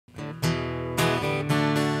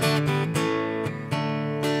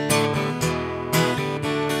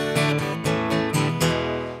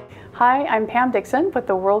Hi, I'm Pam Dixon with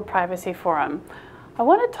the World Privacy Forum. I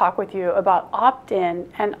want to talk with you about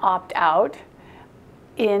opt-in and opt-out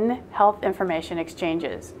in health information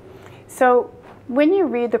exchanges. So when you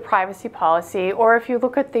read the privacy policy, or if you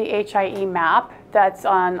look at the HIE map that's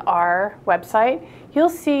on our website, you'll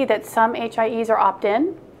see that some HIEs are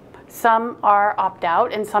opt-in, some are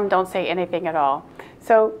opt-out, and some don't say anything at all.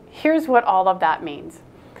 So here's what all of that means.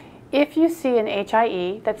 If you see an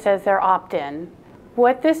HIE that says they're opt-in,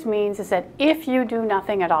 what this means is that if you do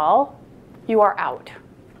nothing at all, you are out.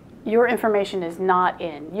 Your information is not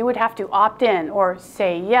in. You would have to opt in or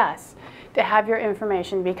say yes to have your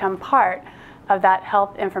information become part of that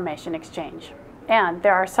health information exchange. And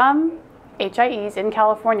there are some HIEs in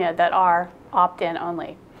California that are opt-in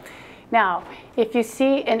only. Now, if you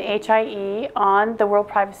see an HIE on the World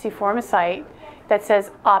Privacy Forum site that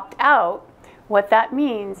says opt-out, what that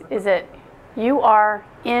means is that you are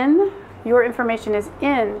in, your information is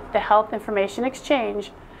in the health information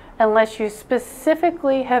exchange unless you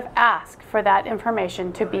specifically have asked for that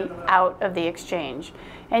information to be out of the exchange.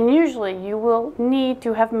 And usually you will need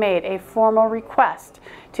to have made a formal request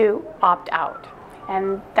to opt out.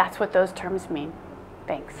 And that's what those terms mean.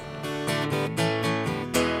 Thanks.